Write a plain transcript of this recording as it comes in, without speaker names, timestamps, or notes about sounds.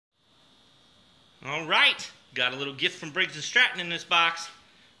All right, got a little gift from Briggs and Stratton in this box.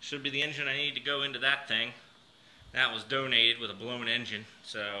 Should be the engine I need to go into that thing. That was donated with a blown engine,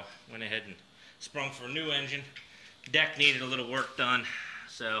 so went ahead and sprung for a new engine. Deck needed a little work done,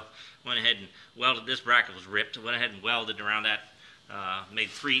 so went ahead and welded. This bracket was ripped. Went ahead and welded around that.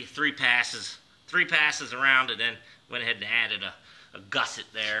 Made three passes around it, then went ahead and added a gusset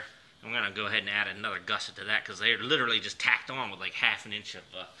there. I'm gonna go ahead and add another gusset to that because they're literally just tacked on with like ½ an inch of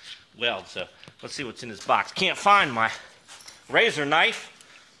weld. So let's see what's in this box. Can't find my razor knife,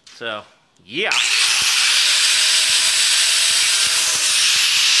 so yeah.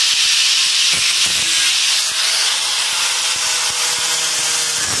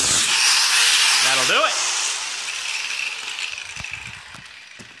 That'll do it.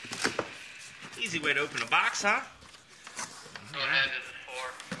 Easy way to open a box, huh? Go ahead to the floor.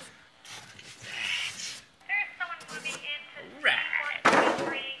 There's someone moving into Right.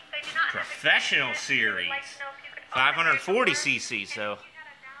 123. They do not Professional series. like to know if you could 540 cc, so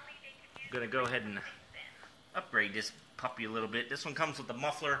I'm gonna go ahead and upgrade this puppy a little bit. This one comes with a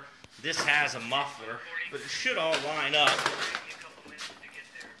muffler. This has a muffler, but it should all line up.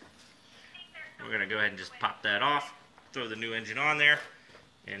 We're gonna go ahead and just pop that off, throw the new engine on there,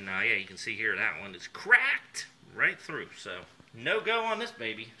 and yeah, you can see here that one is cracked right through. So no go on this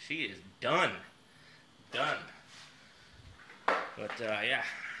baby. She is done. But yeah,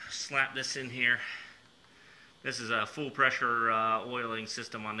 slap this in here. This is a full pressure oiling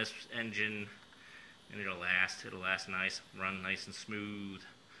system on this engine, and it'll last nice, run nice and smooth.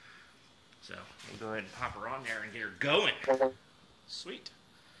 So we'll go ahead and pop her on there and get her going. Sweet.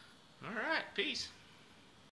 All right, peace.